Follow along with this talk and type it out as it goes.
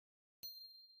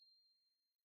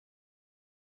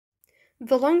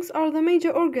The lungs are the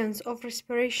major organs of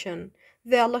respiration.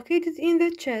 They are located in the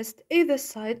chest, either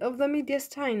side of the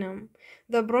mediastinum.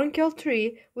 The bronchial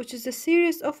tree, which is a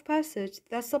series of passages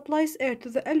that supplies air to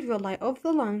the alveoli of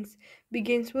the lungs,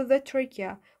 begins with the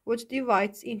trachea, which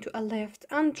divides into a left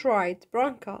and right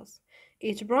bronchus.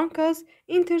 Each bronchus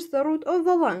enters the root of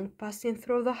the lung, passing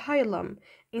through the hilum.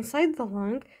 Inside the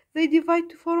lung, they divide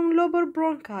to form lobar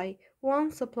bronchi, one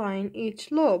supplying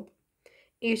each lobe.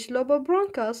 Each lobar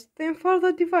bronchus then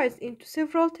further divides into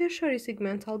several tertiary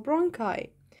segmental bronchi.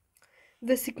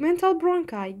 The segmental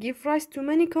bronchi give rise to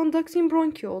many conducting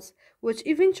bronchioles, which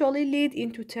eventually lead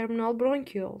into terminal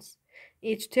bronchioles.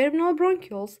 Each terminal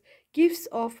bronchioles gives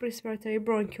off respiratory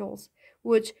bronchioles,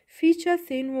 which feature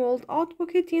thin-walled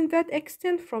outpockets that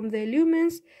extend from the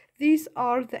lumens. These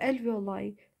are the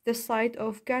alveoli, the site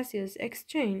of gaseous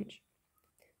exchange.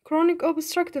 Chronic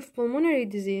obstructive pulmonary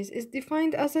disease is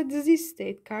defined as a disease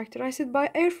state characterized by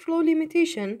airflow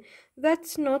limitation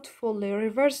that's not fully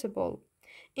reversible.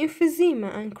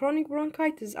 Emphysema and chronic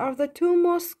bronchitis are the two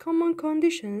most common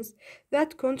conditions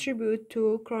that contribute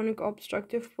to chronic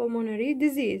obstructive pulmonary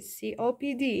disease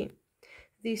 (COPD).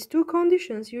 These two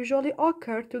conditions usually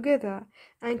occur together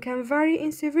and can vary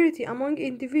in severity among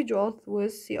individuals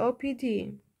with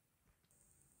COPD.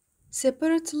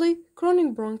 Separately,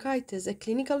 chronic bronchitis, a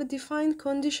clinically defined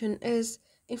condition, is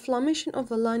inflammation of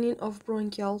the lining of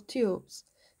bronchial tubes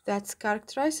that's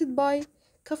characterized by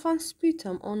cough and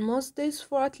sputum on most days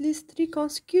for at least 3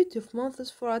 consecutive months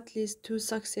for at least 2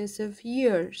 successive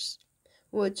years,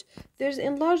 which there's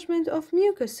enlargement of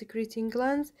mucus secreting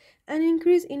glands and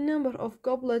increase in number of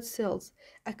goblet cells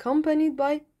accompanied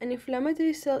by an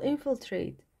inflammatory cell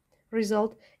infiltrate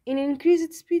result in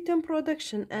increased sputum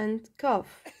production and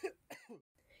cough.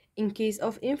 In case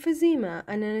of emphysema,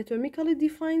 an anatomically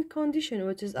defined condition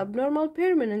which is abnormal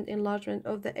permanent enlargement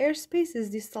of the air spaces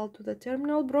distal to the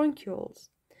terminal bronchioles,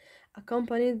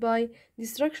 accompanied by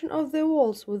destruction of the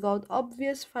walls without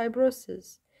obvious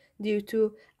fibrosis due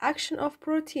to action of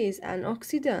protease and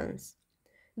oxidants.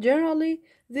 Generally,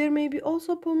 there may be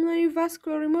also pulmonary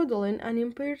vascular remodeling and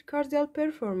impaired cardiac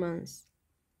performance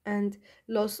and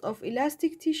loss of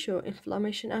elastic tissue,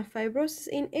 inflammation and fibrosis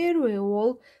in airway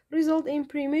wall result in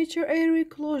premature airway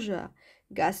closure,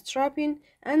 gas trapping,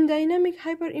 and dynamic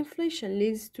hyperinflation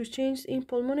leads to change in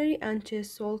pulmonary and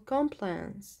chest wall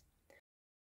compliance.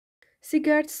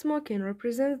 Cigarette smoking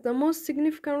represents the most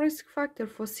significant risk factor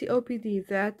for COPD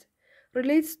that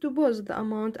relates to both the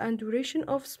amount and duration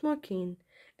of smoking.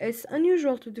 It's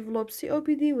unusual to develop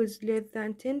COPD with less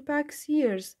than 10 packs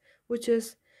years, which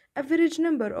is average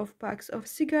number of packs of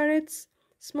cigarettes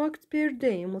smoked per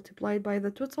day multiplied by the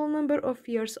total number of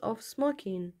years of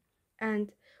smoking,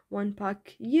 and 1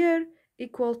 pack year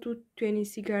equal to 20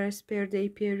 cigarettes per day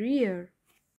per year.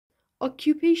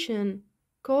 Occupation: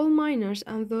 coal miners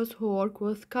and those who work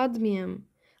with cadmium,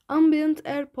 ambient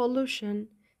air pollution,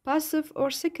 passive or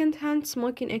second-hand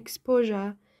smoking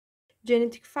exposure,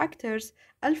 genetic factors,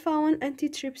 alpha-1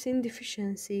 antitrypsin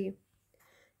deficiency.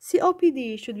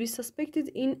 COPD should be suspected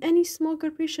in any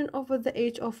smoker patient over the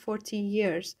age of 40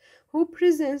 years who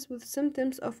presents with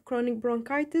symptoms of chronic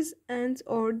bronchitis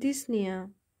and/or dyspnea.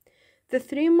 The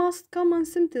three most common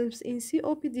symptoms in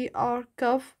COPD are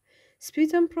cough,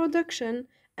 sputum production,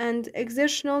 and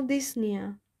exertional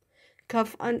dyspnea.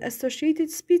 Cough and associated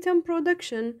sputum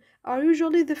production are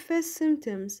usually the first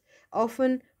symptoms,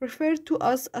 often referred to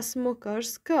as a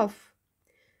smoker's cough,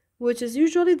 which is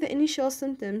usually the initial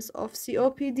symptoms of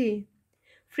COPD.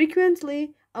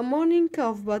 Frequently, a morning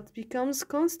cough but becomes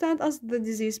constant as the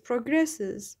disease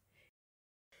progresses.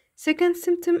 Second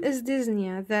symptom is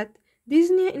dyspnea, that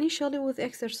dyspnea initially with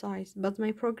exercise, but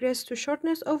may progress to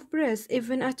shortness of breath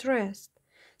even at rest.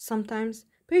 Sometimes,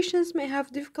 patients may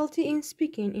have difficulty in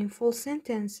speaking in full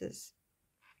sentences.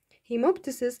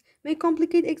 Hemoptysis may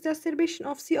complicate exacerbation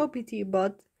of COPD,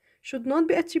 but should not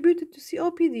be attributed to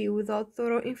COPD without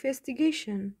thorough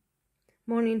investigation.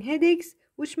 Morning headaches,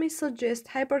 which may suggest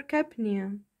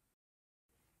hypercapnia.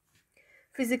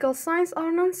 Physical signs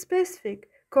are non-specific,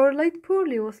 correlate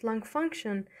poorly with lung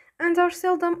function, and are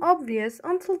seldom obvious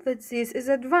until the disease is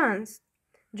advanced.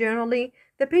 Generally,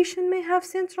 the patient may have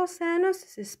central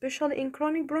cyanosis, especially in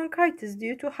chronic bronchitis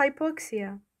due to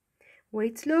hypoxia.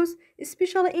 Weight loss,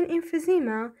 especially in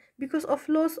emphysema, because of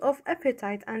loss of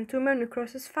appetite and tumor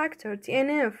necrosis factor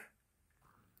 (TNF).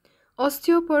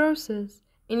 Osteoporosis.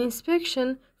 In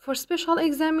inspection for special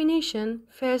examination,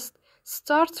 first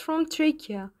starts from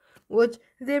trachea, which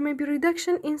there may be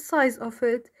reduction in size of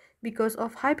it because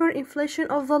of hyperinflation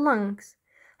of the lungs.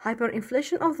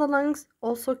 Hyperinflation of the lungs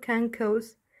also can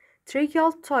cause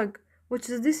tracheal tug, which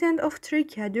is descent of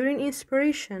trachea during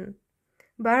inspiration.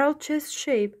 barrel chest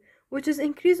shape, which is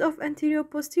increase of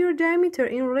anterior-posterior diameter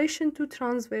in relation to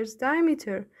transverse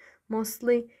diameter,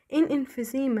 mostly in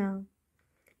emphysema.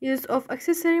 Use of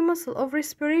accessory muscle of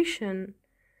respiration.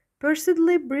 Pursed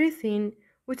lip breathing,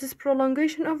 which is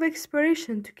prolongation of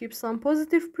expiration to keep some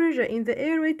positive pressure in the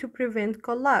airway to prevent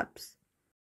collapse.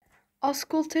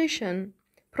 Auscultation.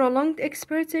 Prolonged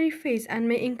expiratory phase and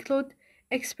may include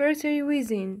expiratory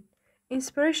wheezing.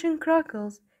 Inspiration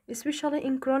crackles, especially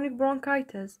in chronic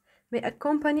bronchitis, may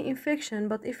accompany infection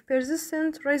but if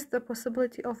persistent raise the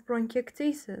possibility of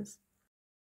bronchiectasis.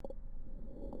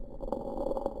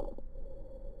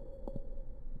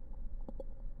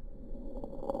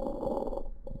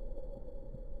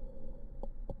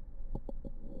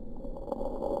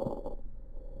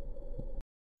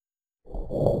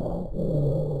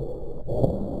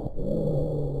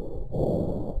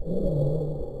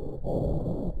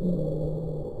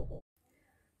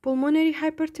 Pulmonary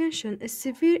hypertension is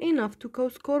severe enough to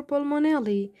cause cor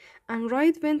pulmonale and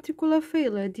right ventricular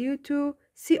failure due to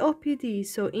COPD,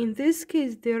 so in this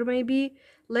case there may be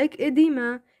leg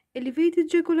edema, elevated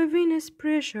jugular venous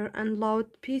pressure, and loud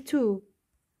P2.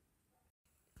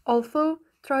 Although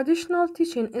traditional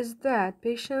teaching is that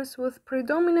patients with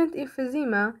predominant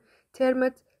emphysema,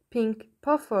 termed pink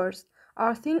puffers,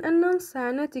 are thin and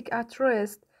non-cyanotic at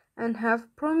rest and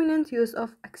have prominent use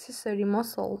of accessory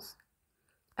muscles,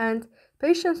 and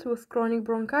patients with chronic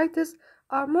bronchitis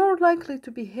are more likely to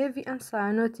be heavy and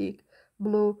cyanotic,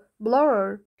 blue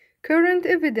blur. Current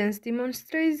evidence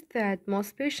demonstrates that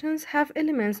most patients have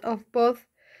elements of both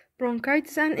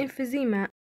bronchitis and emphysema.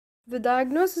 The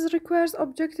diagnosis requires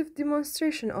objective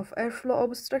demonstration of airflow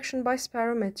obstruction by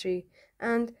spirometry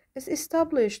and is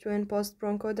established when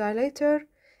post-bronchodilator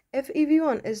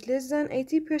FEV1 is less than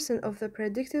 80% of the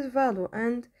predicted value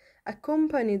and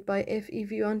accompanied by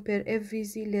FEV1 per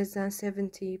FVZ less than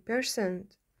 70%.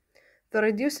 The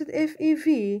reduced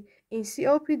FEV in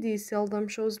COPD seldom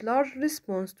shows large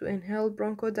response to inhaled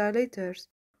bronchodilators,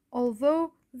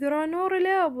 although there are no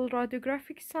reliable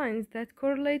radiographic signs that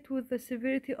correlate with the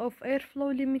severity of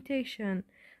airflow limitation,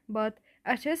 but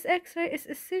a chest X-ray is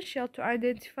essential to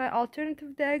identify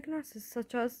alternative diagnoses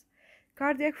such as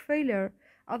cardiac failure,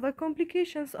 other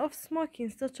complications of smoking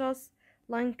such as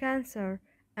lung cancer,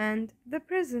 and the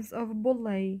presence of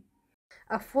bullae.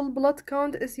 A full blood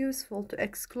count is useful to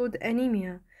exclude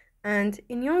anemia, and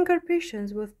in younger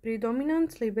patients with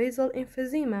predominantly basal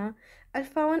emphysema,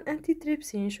 alpha-1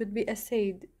 antitrypsin should be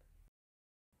assayed.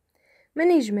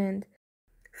 Management.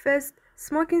 First,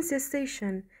 smoking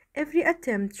cessation. Every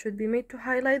attempt should be made to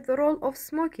highlight the role of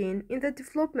smoking in the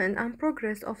development and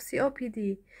progress of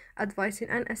COPD, advising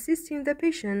and assisting the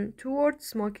patient towards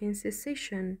smoking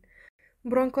cessation.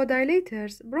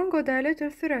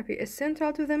 Bronchodilator therapy is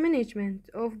central to the management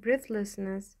of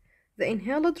breathlessness. The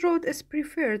inhaled route is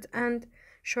preferred, and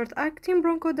short-acting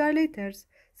bronchodilators,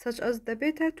 such as the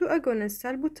beta-2 agonists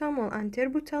salbutamol and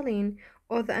terbutaline,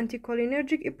 or the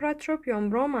anticholinergic ipratropium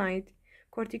bromide,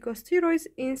 corticosteroids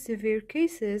in severe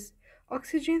cases,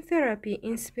 oxygen therapy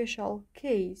in special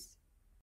case.